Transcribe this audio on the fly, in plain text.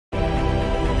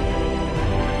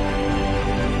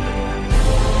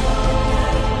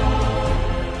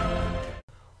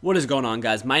What is going on,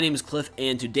 guys? My name is Cliff,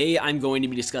 and today I'm going to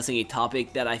be discussing a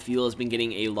topic that I feel has been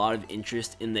getting a lot of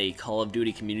interest in the Call of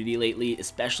Duty community lately,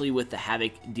 especially with the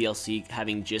Havoc DLC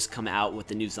having just come out with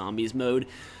the new Zombies mode.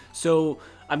 So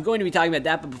I'm going to be talking about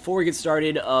that, but before we get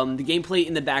started, the gameplay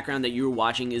in the background that you're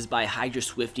watching is by HyDra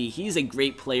Swiftyy. He's a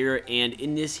great player, and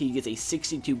in this he gets a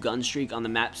 62 gun streak on the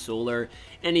map Solar,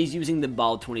 and he's using the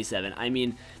Ball 27. I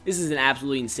mean, this is an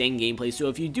absolutely insane gameplay, so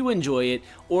if you do enjoy it,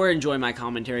 or enjoy my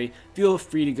commentary, feel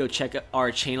free to go check our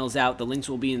channels out. The links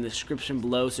will be in the description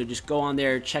below, so just go on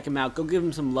there, check him out, go give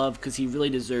him some love, because he really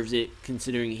deserves it,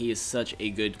 considering he is such a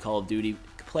good Call of Duty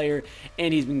player,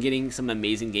 and he's been getting some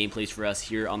amazing gameplays for us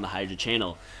here on the HyDra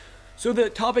channel. So the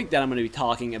topic that I'm going to be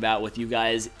talking about with you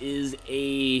guys is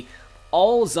a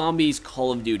all zombies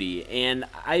Call of Duty, and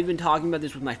I've been talking about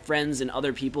this with my friends and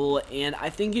other people, and I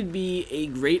think it'd be a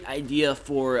great idea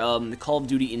for the Call of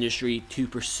Duty industry to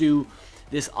pursue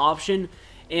this option.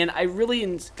 And I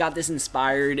really got this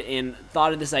inspired and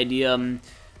thought of this idea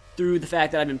through the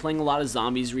fact that I've been playing a lot of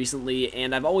zombies recently,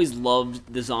 and I've always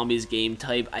loved the zombies game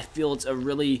type. I feel it's a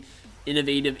really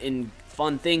innovative and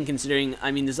fun thing, considering,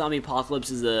 I mean, the zombie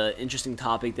apocalypse is an interesting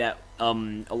topic that a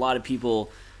lot of people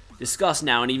discuss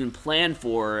now and even plan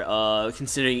for,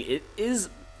 considering it is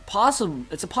possible.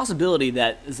 It's a possibility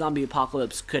that the zombie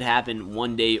apocalypse could happen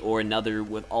one day or another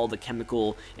with all the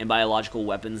chemical and biological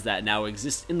weapons that now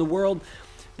exist in the world.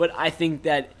 But I think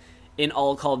that in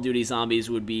all Call of Duty zombies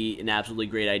would be an absolutely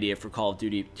great idea for Call of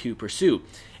Duty to pursue.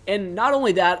 And not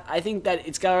only that, I think that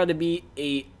it's got to be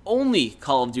a only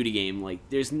Call of Duty game. Like,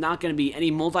 there's not going to be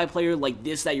any multiplayer like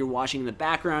this that you're watching in the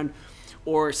background,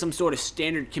 or some sort of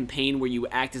standard campaign where you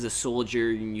act as a soldier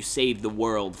and you save the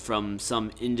world from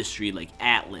some industry like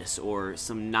Atlas or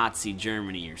some Nazi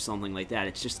Germany or something like that.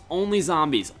 It's just only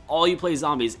zombies. All you play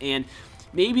zombies, and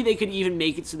maybe they could even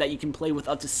make it so that you can play with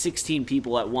up to 16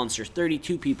 people at once, or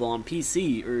 32 people on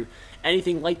PC, or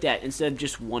anything like that, instead of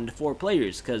just 1 to 4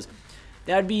 players, because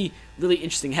that would be really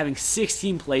interesting, having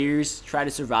 16 players try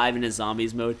to survive in a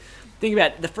zombies mode. Think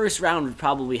about it, the first round would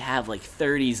probably have like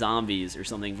 30 zombies or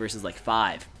something versus like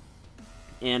 5.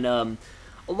 And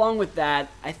along with that,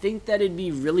 I think that it'd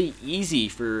be really easy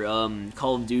for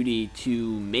Call of Duty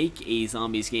to make a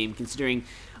zombies game, considering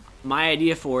my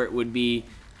idea for it would be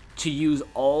to use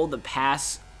all the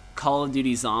past Call of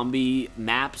Duty zombie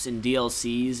maps and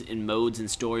DLCs and modes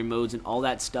and story modes and all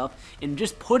that stuff, and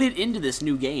just put it into this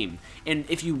new game. And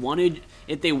if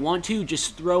they want to,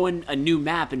 just throw in a new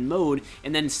map and mode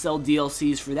and then sell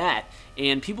DLCs for that,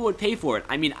 and people would pay for it.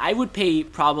 I mean, I would pay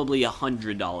probably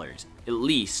 $100 at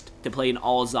least to play an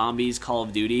all zombies Call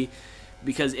of Duty,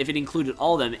 because if it included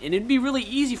all of them, and it'd be really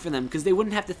easy for them because they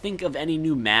wouldn't have to think of any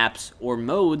new maps or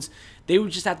modes. They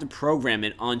would just have to program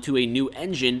it onto a new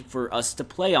engine for us to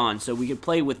play on, so we could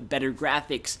play with better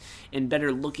graphics and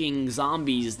better looking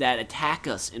zombies that attack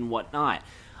us and whatnot.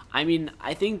 I mean,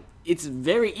 I think it's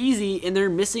very easy, and they're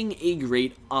missing a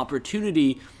great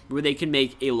opportunity where they can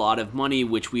make a lot of money,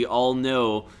 which we all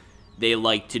know they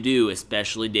like to do,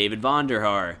 especially David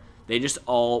Vonderhaar. They just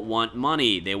all want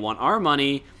money. They want our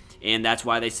money, and that's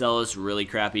why they sell us really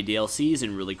crappy DLCs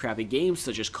and really crappy games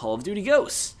such as Call of Duty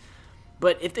Ghosts.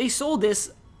 But if they sold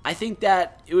this, I think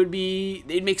that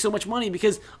they'd make so much money,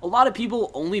 because a lot of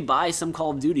people only buy some Call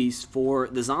of Duties for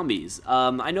the zombies.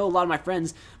 I know a lot of my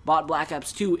friends bought Black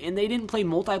Ops 2, and they didn't play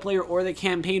multiplayer or the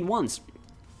campaign once.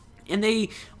 And they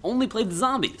only played the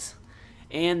zombies.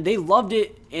 And they loved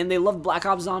it, and they loved Black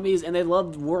Ops Zombies, and they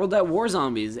loved World at War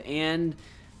Zombies, and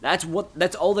that's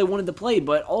all they wanted to play.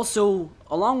 But also,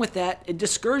 along with that, it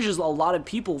discourages a lot of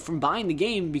people from buying the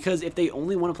game, because if they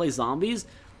only want to play zombies,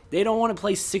 they don't want to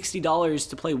play $60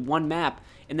 to play one map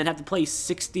and then have to play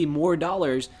 $60 more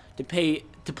to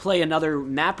play another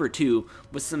map or two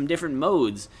with some different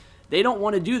modes. They don't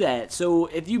want to do that. So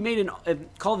if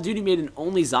Call of Duty made an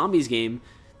only zombies game,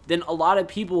 then a lot of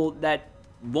people that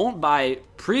won't buy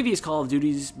previous Call of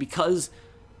Duties because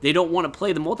they don't want to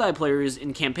play the multiplayers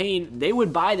in campaign, they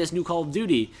would buy this new Call of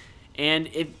Duty. And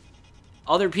if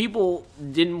other people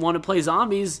didn't want to play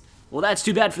zombies, well, that's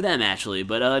too bad for them, actually.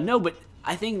 But no, but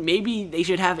I think maybe they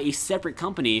should have a separate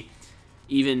company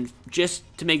even just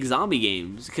to make zombie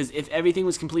games, because if everything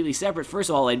was completely separate,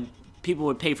 first of all, people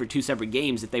would pay for 2 separate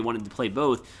games if they wanted to play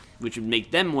both, which would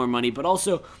make them more money, but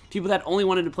also people that only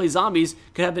wanted to play zombies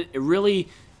could have a really,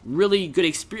 really good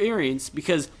experience,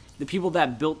 because the people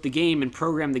that built the game and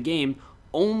programmed the game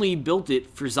only built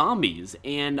it for zombies.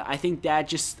 And I think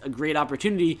that's just a great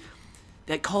opportunity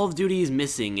that Call of Duty is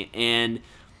missing, and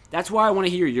that's why I want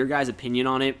to hear your guys' opinion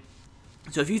on it.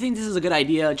 So if you think this is a good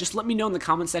idea, just let me know in the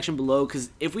comment section below,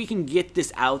 because if we can get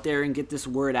this out there and get this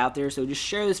word out there, so just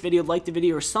share this video, like the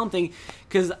video or something,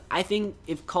 because I think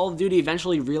if Call of Duty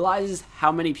eventually realizes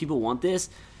how many people want this,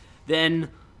 then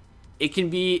it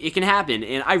can happen,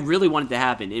 and I really want it to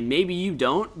happen, and maybe you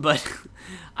don't, but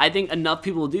I think enough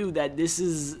people do that this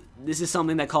is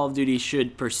something that Call of Duty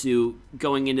should pursue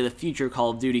going into the future Call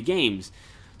of Duty games.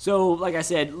 So like I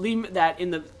said, leave that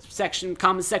in the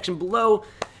comment section below.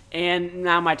 And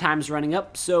now my time's running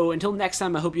up, so until next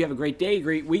time, I hope you have a great day, a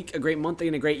great week, a great month,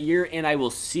 and a great year, and I will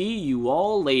see you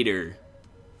all later.